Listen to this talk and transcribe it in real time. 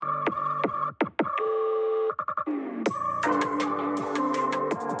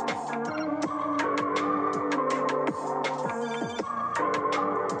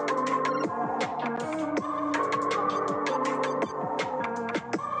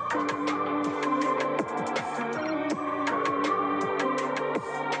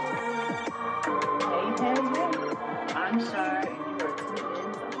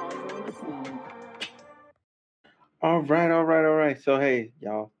All right. So hey,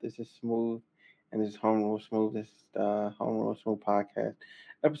 y'all, this is Smooth, and this is Home Rule Smooth. This is the Home Rule Smooth podcast,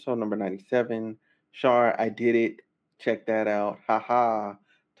 episode number 97. Shar, I did it. Check that out. Haha.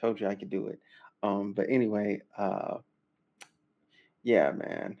 Told you I could do it. But anyway, yeah,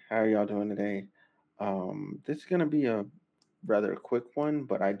 man. How are y'all doing today? This is gonna be a rather quick one,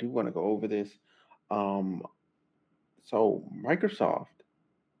 but I do want to go over this. Um, so Microsoft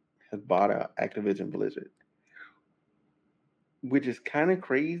has bought out Activision-Blizzard, which is kind of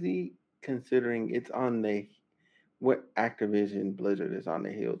crazy considering it's on the what Activision Blizzard is on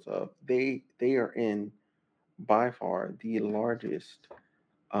the heels of. They are in by far the largest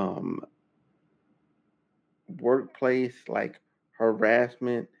um, workplace like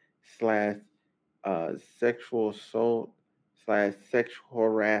harassment slash sexual assault slash sexual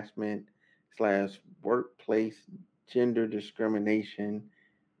harassment slash workplace gender discrimination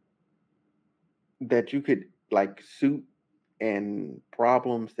that you could like suit and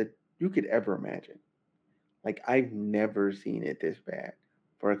problems that you could ever imagine. Like I've never seen it this bad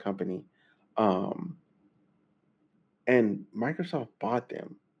for a company. Um, and Microsoft bought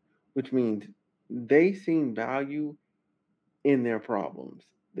them, which means they seen value in their problems.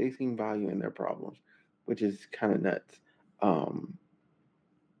 They seen value in their problems, which is kind of nuts. Um,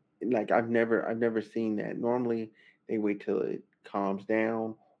 like I've never seen that. Normally they wait till it calms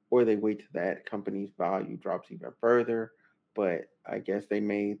down or they wait till that company's value drops even further. But I guess they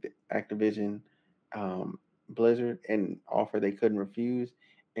made Activision um, Blizzard an offer they couldn't refuse,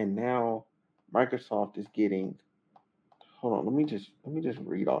 and now Microsoft is getting. Hold on, let me just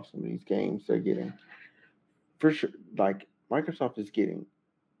read off some of these games they're getting for sure. Like Microsoft is getting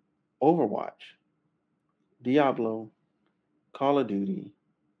Overwatch, Diablo, Call of Duty,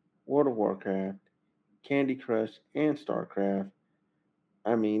 World of Warcraft, Candy Crush, and StarCraft.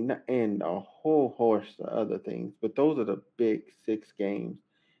 I mean, and a whole host of other things. But those are the big six games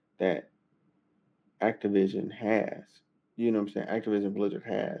that Activision has. You know what I'm saying? Activision Blizzard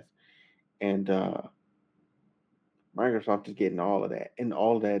has. And Microsoft is getting all of that. And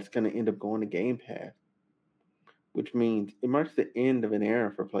all of that's going to end up going to Game Pass, which means it marks the end of an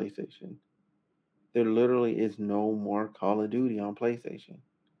era for PlayStation. There literally is no more Call of Duty on PlayStation.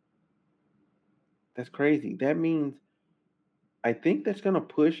 That's crazy. That means I think that's going to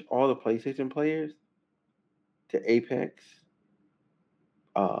push all the PlayStation players to Apex,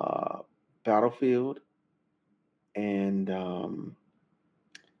 uh, Battlefield, and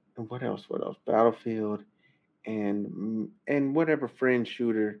what else? What else? Battlefield and whatever friend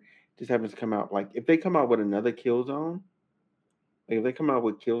shooter just happens to come out. Like if they come out with another Killzone, like if they come out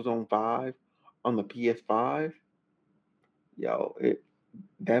with Killzone 5 on the PS5, yo,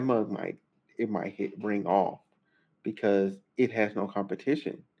 that mug might hit ring off because it has no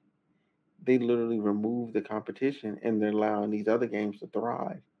competition. They literally remove the competition and they're allowing these other games to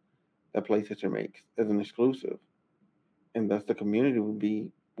thrive that PlayStation makes as an exclusive, and thus the community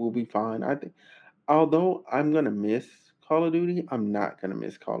will be fine. I think, although I'm gonna miss Call of Duty, I'm not gonna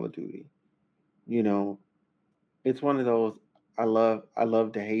miss Call of Duty. You know, it's one of those I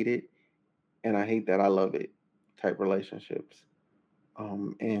love to hate it, and I hate that I love it type relationships.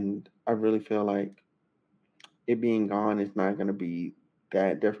 And I really feel like it being gone is not gonna be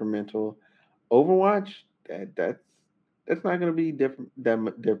that detrimental. Overwatch, that's not gonna be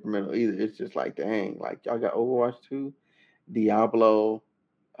detrimental either. It's just like dang, like y'all got Overwatch 2, Diablo.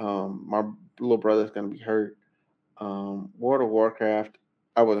 My little brother's gonna be hurt. World of Warcraft,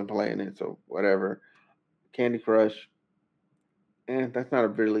 I wasn't playing it, so whatever. Candy Crush, and that's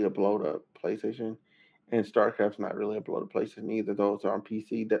not really a blow to PlayStation. And StarCraft's not really a blow to PlayStation either. Those are on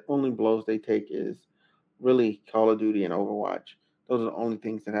PC. The only blows they take is really Call of Duty and Overwatch. Those are the only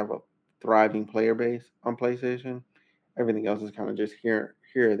things that have a thriving player base on PlayStation. Everything else is kind of just here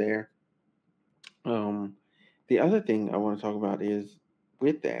or there. Um, the other thing I want to talk about is,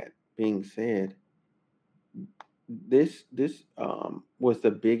 with that being said, this was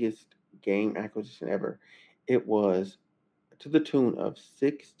the biggest game acquisition ever. It was to the tune of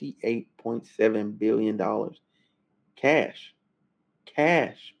 $68.7 billion cash,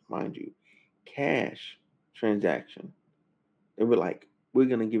 cash, mind you, cash transaction. They were like, "We're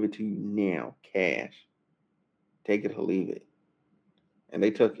gonna give it to you now, cash. Take it or leave it," and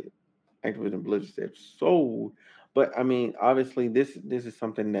they took it. Activision Blizzard said sold. But I mean, obviously, this is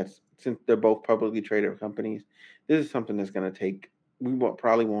something that's, since they're both publicly traded companies, this is something that's going to take.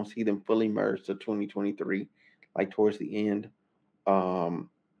 Probably won't see them fully merged to 2023, like towards the end. Um,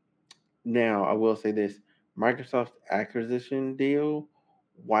 Now I will say this: Microsoft's acquisition deal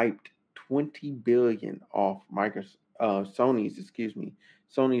wiped 20 billion off Microsoft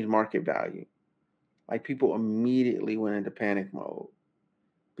Sony's market value. Like people immediately went into panic mode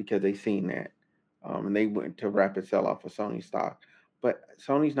because they seen that, and they went to rapid sell off of Sony stock. But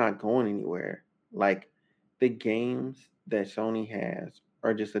Sony's not going anywhere. Like the games that Sony has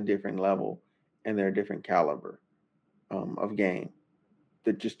are just a different level, and they're a different caliber of game.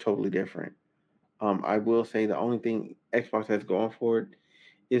 They're just totally different. I will say the only thing Xbox has going for it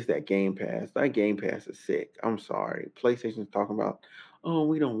is that Game Pass. That Game Pass is sick. I'm sorry. PlayStation's talking about, oh,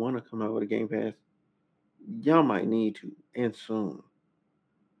 we don't want to come out with a Game Pass. Y'all might need to, and soon,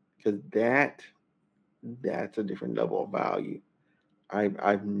 because that's a different level of value.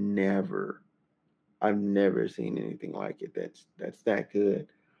 I've never seen anything like it. That's that good.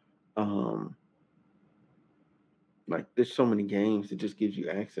 Um, like there's so many games it just gives you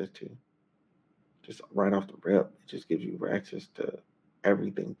access to, just right off the rip. It just gives you access to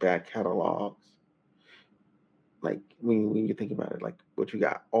everything, back catalogs. Like when you think about it, like what you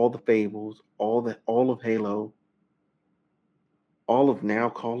got, all the Fables, all of Halo, all of now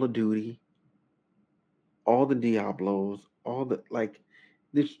Call of Duty, all the Diablos, all the like.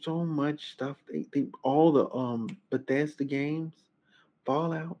 There's so much stuff. They all the Bethesda games,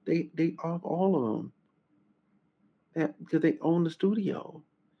 Fallout. They all of them. Because they own the studio.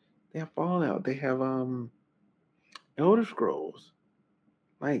 They have Fallout. They have Elder Scrolls.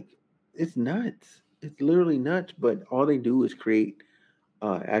 Like it's nuts. It's literally nuts. But all they do is create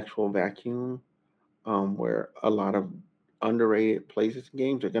actual vacuum where a lot of underrated places and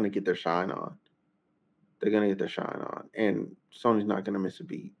games are gonna get their shine on. They're gonna get their shine on, and Sony's not gonna miss a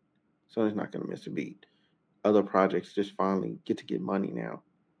beat. Sony's not gonna miss a beat. Other projects just finally get to get money now.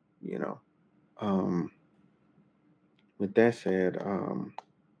 You know. Um, with that said,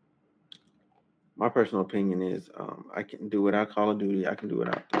 my personal opinion is I can do without Call of Duty. I can do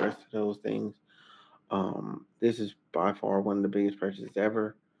without the rest of those things. This is by far one of the biggest purchases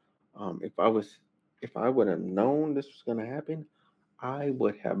ever. If if I would have known this was going to happen, I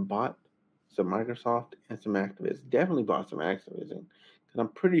would have bought some Microsoft and some Activision. Definitely bought some Activision because I'm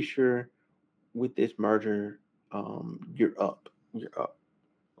pretty sure with this merger, you're up. You're up.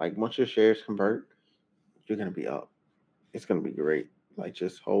 Like once your shares convert, you're gonna be up. It's gonna be great. Like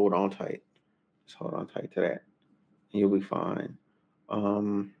just hold on tight. Just hold on tight to that, and you'll be fine.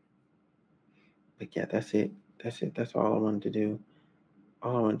 Um, but yeah, that's it. That's it. That's all I wanted to do.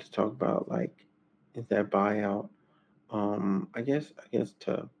 All I wanted to talk about, like, is that buyout. I guess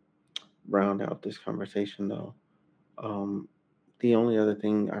to round out this conversation though, um, the only other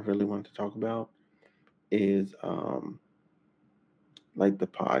thing I really want to talk about is like the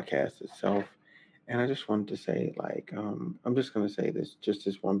podcast itself. And I just wanted to say, like, I'm just gonna say this, just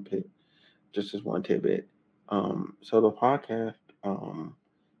this one tidbit. So the podcast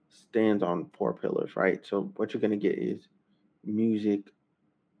stands on four pillars, right? So what you're gonna get is music,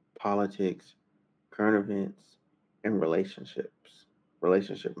 politics, current events, and relationship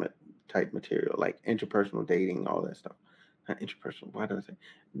type material, like interpersonal dating, all that stuff. Not interpersonal. Why did I say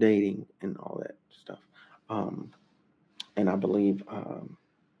dating and all that stuff? Um, and I believe,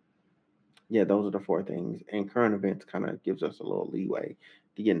 yeah, those are the four things. And current events kind of gives us a little leeway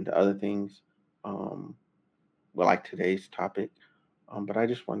to get into other things. Um, well, like today's topic. But I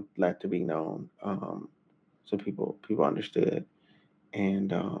just want that to be known, so people understood.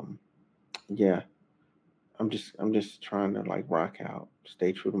 And yeah, I'm just trying to like rock out,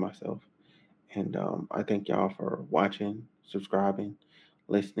 stay true to myself. And I thank y'all for watching, subscribing,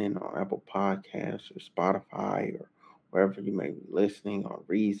 listening on Apple Podcasts or Spotify or wherever you may be listening, or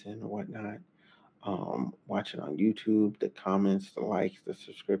Reason or whatnot. Watching on YouTube, the comments, the likes, the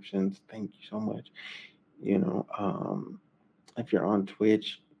subscriptions. Thank you so much. You know, if you're on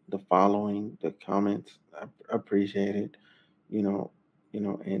Twitch, the following, the comments, I appreciate it. You know,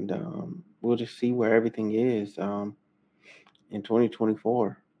 and we'll just see where everything is in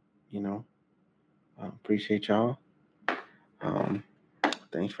 2024. You know, appreciate y'all. Um,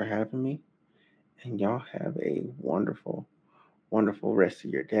 thanks for having me, and y'all have a wonderful, wonderful rest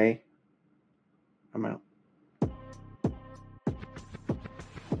of your day. I'm out.